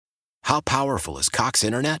How powerful is Cox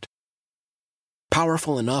Internet?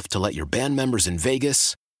 Powerful enough to let your band members in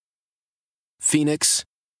Vegas, Phoenix,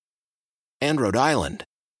 and Rhode Island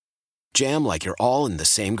jam like you're all in the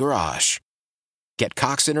same garage. Get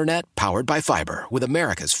Cox Internet powered by fiber with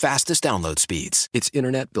America's fastest download speeds. It's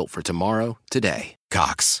internet built for tomorrow, today.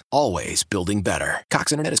 Cox, always building better.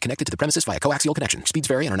 Cox Internet is connected to the premises via coaxial connection. Speeds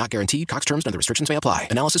vary and are not guaranteed. Cox terms and other restrictions may apply.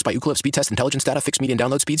 Analysis by Ookla Speed Test Intelligence Data. Fixed median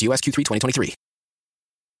download speeds. US Q3 2023.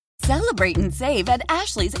 Celebrate and save at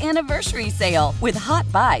Ashley's Anniversary Sale. With Hot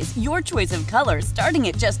Buys, your choice of colors starting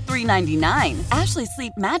at just $3.99. Ashley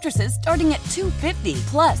Sleep mattresses starting at $2.50.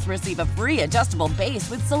 Plus, receive a free adjustable base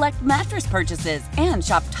with select mattress purchases. And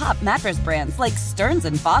shop top mattress brands like Stearns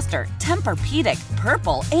 & Foster, Tempur-Pedic,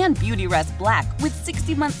 Purple, and Beautyrest Black with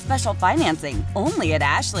 60-month special financing. Only at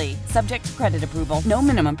Ashley. Subject to credit approval. No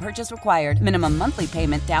minimum purchase required. Minimum monthly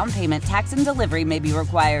payment, down payment, tax, and delivery may be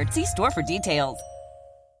required. See store for details.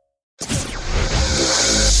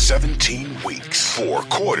 17 weeks, 4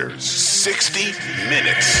 quarters, 60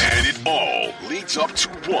 minutes, and it all leads up to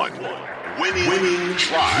one winning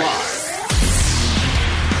drive.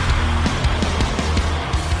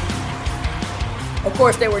 Of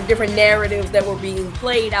course, there were different narratives that were being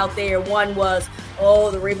played out there. One was,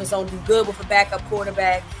 the Ravens don't do good with a backup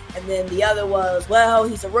quarterback. And then the other was,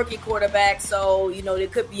 he's a rookie quarterback, so,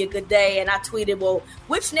 it could be a good day. And I tweeted,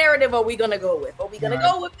 which narrative are we going to go with? Are we going to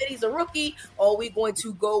go with that he's a rookie, or are we going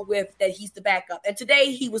to go with that he's the backup? And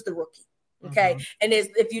today he was the rookie. Okay. Mm-hmm. And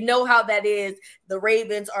if you know how that is, the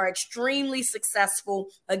Ravens are extremely successful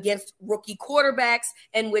against rookie quarterbacks,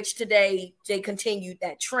 in which today they continued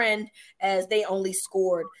that trend as they only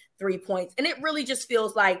scored 3 points. And it really just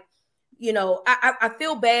feels like, I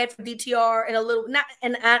feel bad for DTR and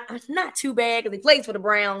not too bad because he plays for the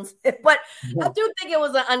Browns, but I do think it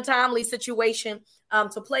was an untimely situation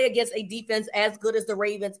to play against a defense as good as the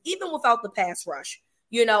Ravens, even without the pass rush.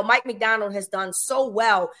 Mike Macdonald has done so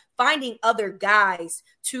well finding other guys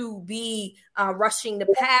to be rushing the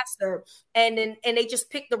passer, and they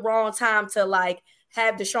just picked the wrong time to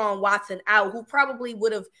have Deshaun Watson out, who probably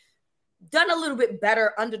would have done a little bit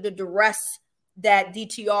better under the duress that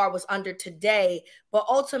DTR was under today. But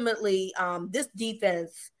ultimately, this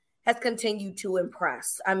defense has continued to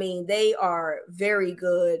impress. I mean, they are very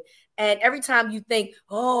good. And every time you think,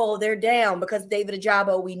 they're down because David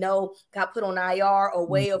Ojabo, we know, got put on IR,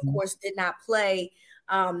 Oweh, of course, did not play.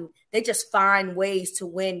 They just find ways to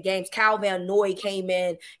win games. Kyle Van Noy came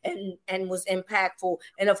in and was impactful.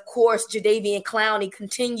 And, of course, Jadeveon Clowney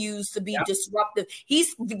continues to be disruptive.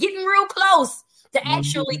 He's getting real close to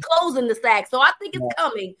actually closing the sack. So I think it's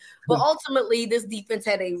coming. But ultimately, this defense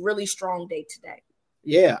had a really strong day today.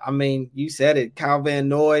 Yeah, I mean, you said it. Kyle Van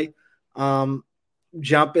Noy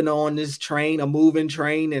jumping on this train, a moving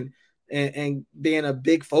train, and being a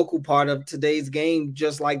big focal part of today's game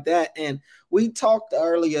just like that. And we talked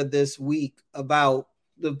earlier this week about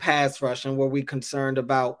the pass rush and were we concerned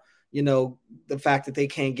about, the fact that they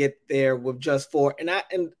can't get there with just 4.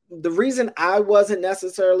 And the reason I wasn't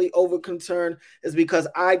necessarily over concerned is because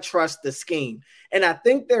I trust the scheme. And I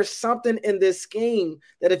think there's something in this scheme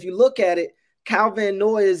that if you look at it, Kyle Van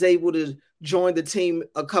Noy is able to join the team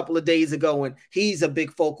a couple of days ago, and he's a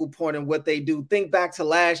big focal point in what they do. Think back to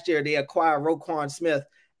last year, they acquired Roquan Smith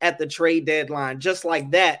at the trade deadline. Just like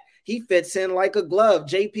that, he fits in like a glove.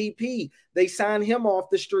 JPP, they signed him off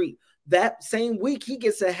the street. That same week, he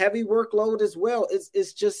gets a heavy workload as well. It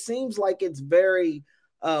just seems like it's very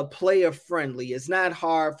player friendly. It's not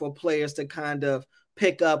hard for players to kind of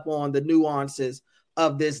pick up on the nuances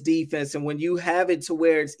of this defense. And when you have it to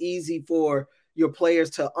where it's easy for your players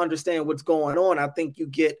to understand what's going on, I think you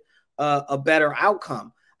get a better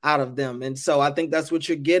outcome out of them. And so I think that's what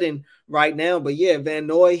you're getting right now. But yeah, Van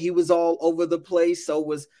Noy, he was all over the place. So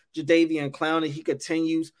was Jadeveon Clowney. He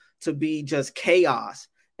continues to be just chaos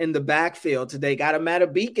in the backfield today. Got a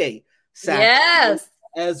Matabike sack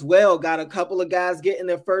as well. Got a couple of guys getting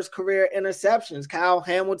their first career interceptions. Kyle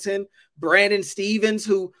Hamilton, Brandon Stevens,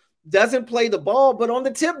 who doesn't play the ball, but on the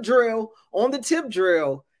tip drill,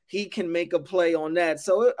 he can make a play on that.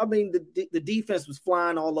 So, I mean, the defense was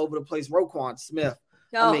flying all over the place. Roquan Smith.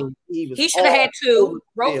 I mean, he should have had 2.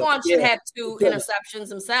 Roquan should have 2 interceptions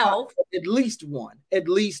himself. At least one.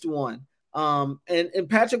 And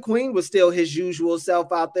Patrick Queen was still his usual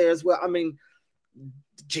self out there as well. I mean,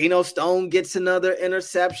 Geno Stone gets another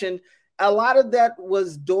interception. A lot of that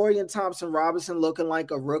was Dorian Thompson-Robinson looking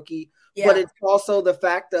like a rookie. Yeah. But it's also the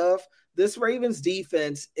fact of this Ravens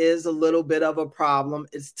defense is a little bit of a problem.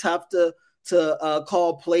 It's tough to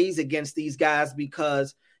call plays against these guys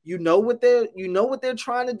because You know what they're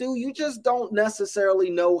trying to do. You just don't necessarily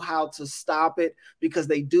know how to stop it because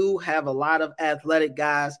they do have a lot of athletic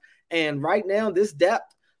guys. And right now, this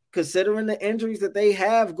depth, considering the injuries that they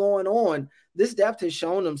have going on, this depth has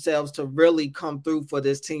shown themselves to really come through for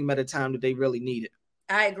this team at a time that they really need it.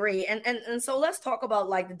 I agree. And so let's talk about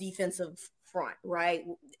like the defensive front, right?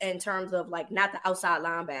 In terms of like not the outside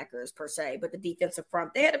linebackers per se, but the defensive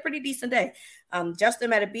front. They had a pretty decent day.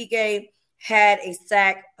 Justin Madubuike had a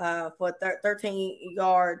sack for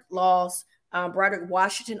 13-yard loss. Broderick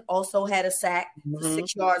Washington also had a sack for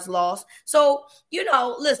 6 yards lost. So,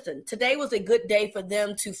 listen, today was a good day for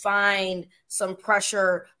them to find some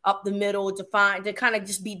pressure up the middle, to kind of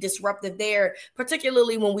just be disruptive there,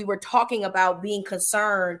 particularly when we were talking about being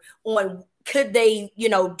concerned on could they,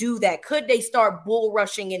 do that? Could they start bull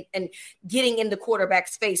rushing and getting in the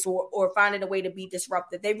quarterback's face or finding a way to be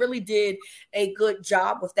disruptive? They really did a good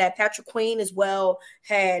job with that. Patrick Queen as well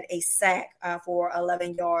had a sack for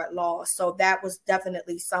 11-yard loss. So that was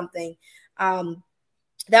definitely something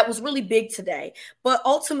that was really big today. But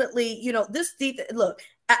ultimately, this defense, look,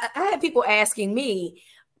 I had people asking me,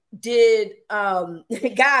 did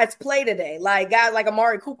guys play today? Like guys like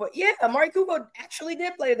Amari Cooper. Yeah, Amari Cooper actually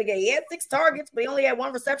did play the game. He had 6 targets, but he only had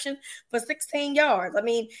 1 reception for 16 yards. I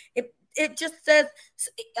mean, it just says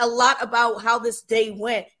a lot about how this day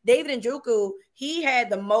went. David Njoku, he had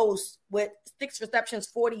the most with 6 receptions,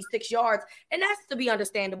 46 yards. And that's to be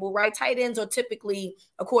understandable, right? Tight ends are typically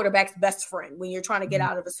a quarterback's best friend when you're trying to get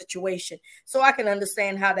out of a situation. So I can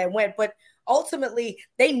understand how that went. But ultimately,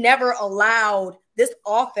 they never allowed this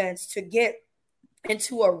offense to get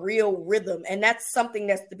into a real rhythm. And that's something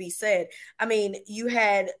that's to be said. I mean, you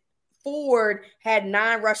had Ford had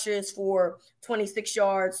 9 rushes for 26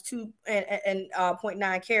 yards,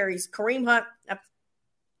 0.9 carries. Kareem Hunt,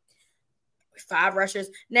 5 rushes.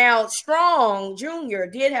 Now, Strong Jr.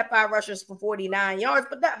 did have 5 rushes for 49 yards,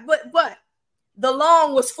 but the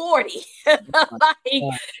long was 40.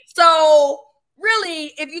 So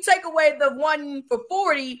really, if you take away the 1 for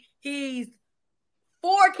 40, he's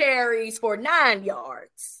 4 carries for 9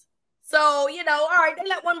 yards. So, all right, they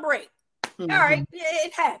let 1 break. All right,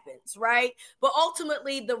 it happens, right? But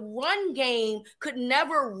ultimately, the run game could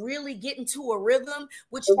never really get into a rhythm,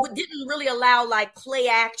 which didn't really allow like play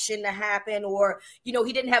action to happen, or, he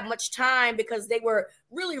didn't have much time because they were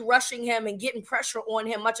really rushing him and getting pressure on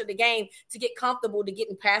him much of the game to get comfortable to get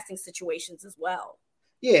in passing situations as well.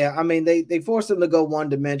 Yeah, I mean, they forced him to go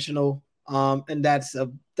one-dimensional, and that's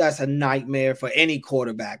a nightmare for any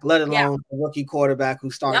quarterback, let alone a rookie quarterback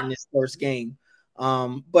who's starting his first game.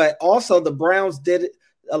 But also the Browns did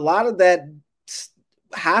a lot of that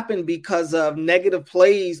happened because of negative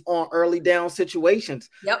plays on early down situations.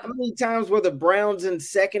 How many times were the Browns in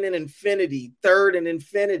 2nd and infinity, 3rd and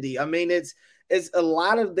infinity? I mean, it's a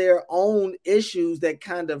lot of their own issues that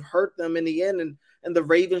kind of hurt them in the end, and the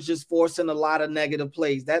Ravens just forcing a lot of negative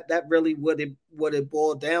plays. That really what it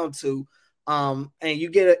boiled down to. And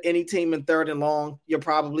you get any team in 3rd and long, you're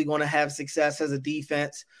probably going to have success as a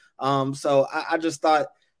defense. So I just thought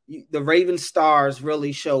the Ravens stars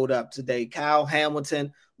really showed up today. Kyle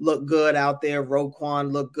Hamilton looked good out there.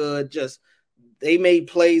 Roquan looked good. Just they made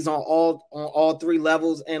plays on all 3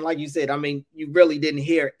 levels. And like you said, I mean, you really didn't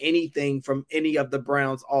hear anything from any of the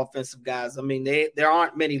Browns offensive guys. I mean, there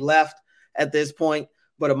aren't many left at this point,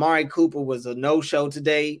 but Amari Cooper was a no-show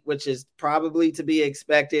today, which is probably to be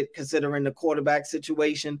expected considering the quarterback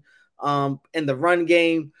situation. In the run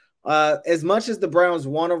game, as much as the Browns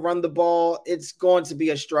want to run the ball, it's going to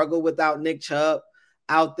be a struggle without Nick Chubb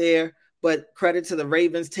out there. But credit to the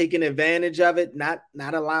Ravens taking advantage of it, not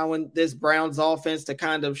allowing this Browns offense to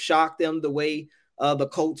kind of shock them the way the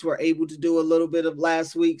Colts were able to do a little bit of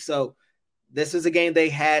last week. So this is a game they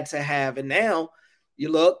had to have. And now you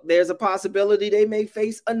look, there's a possibility they may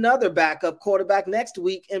face another backup quarterback next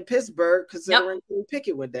week in Pittsburgh, considering Kenny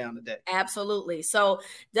Pickett went down today. Absolutely. So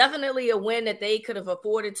definitely a win that they could have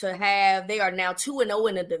afforded to have. They are now 2-0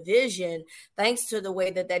 in the division, thanks to the way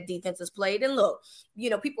that defense has played. And look,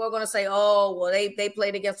 people are going to say, oh, well, they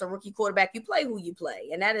played against a rookie quarterback. You play who you play.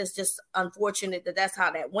 And that is just unfortunate that that's how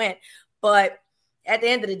that went. But at the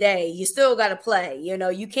end of the day, you still got to play.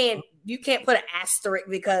 You can't put an asterisk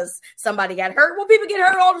because somebody got hurt. Well, people get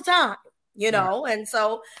hurt all the time, and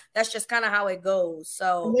so that's just kind of how it goes.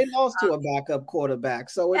 So and they lost to a backup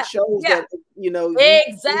quarterback, so it shows that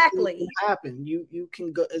exactly can happen. You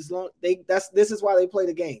can go as long this is why they play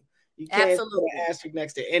the game. You can't put an asterisk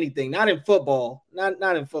next to anything. Not in football.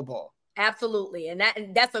 Not in football. Absolutely, and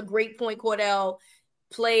that's a great point, Cordell.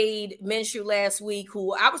 played Minshew last week,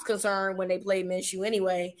 who I was concerned when they played Minshew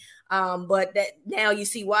anyway. But that now you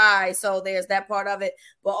see why. So there's that part of it.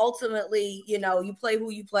 But ultimately, you play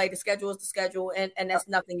who you play. The schedule is the schedule, and that's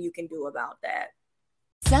nothing you can do about that.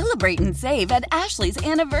 Celebrate and save at Ashley's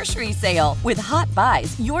Anniversary Sale. With Hot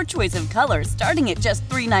Buys, your choice of colors starting at just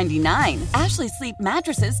 $3.99. Ashley Sleep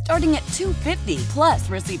mattresses starting at $2.50. Plus,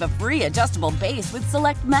 receive a free adjustable base with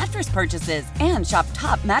select mattress purchases. And shop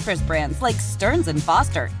top mattress brands like Stearns &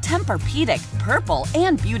 Foster, Tempur-Pedic, Purple,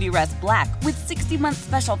 and Beautyrest Black with 60-month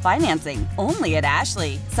special financing. Only at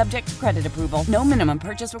Ashley. Subject to credit approval. No minimum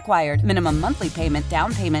purchase required. Minimum monthly payment,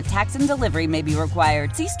 down payment, tax, and delivery may be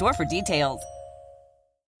required. See store for details.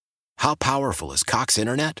 How powerful is Cox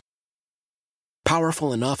Internet?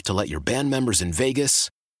 Powerful enough to let your band members in Vegas,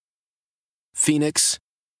 Phoenix,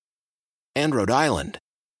 and Rhode Island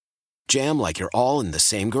jam like you're all in the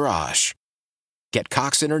same garage. Get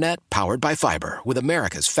Cox Internet powered by fiber with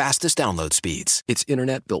America's fastest download speeds. It's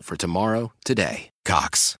internet built for tomorrow, today.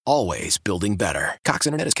 Cox, always building better. Cox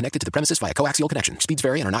Internet is connected to the premises via coaxial connection. Speeds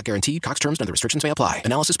vary and are not guaranteed. Cox terms and other restrictions may apply.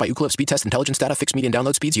 Analysis by Ookla Speed Test Intelligence Data. Fixed median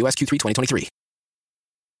download speeds. US Q3 2023.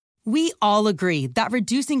 We all agree that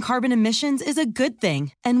reducing carbon emissions is a good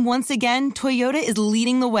thing. And once again, Toyota is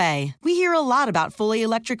leading the way. We hear a lot about fully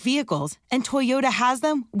electric vehicles, and Toyota has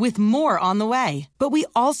them with more on the way. But we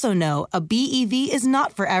also know a BEV is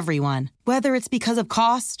not for everyone, whether it's because of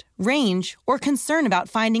cost, range, or concern about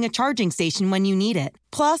finding a charging station when you need it.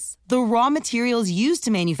 Plus, the raw materials used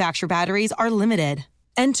to manufacture batteries are limited.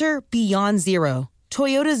 Enter Beyond Zero,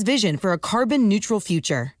 Toyota's vision for a carbon-neutral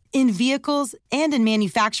future. In vehicles and in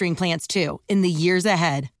manufacturing plants, too, in the years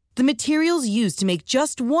ahead. The materials used to make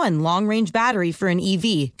just one long-range battery for an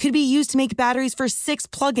EV could be used to make batteries for 6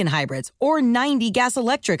 plug-in hybrids or 90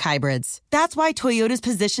 gas-electric hybrids. That's why Toyota's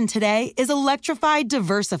position today is electrified,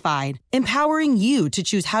 diversified, empowering you to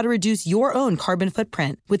choose how to reduce your own carbon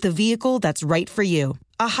footprint with the vehicle that's right for you.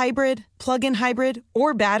 A hybrid, plug-in hybrid,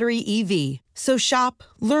 or battery EV. So shop,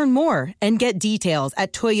 learn more, and get details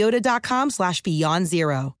at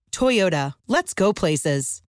toyota.com/beyondzero. Toyota, let's go places.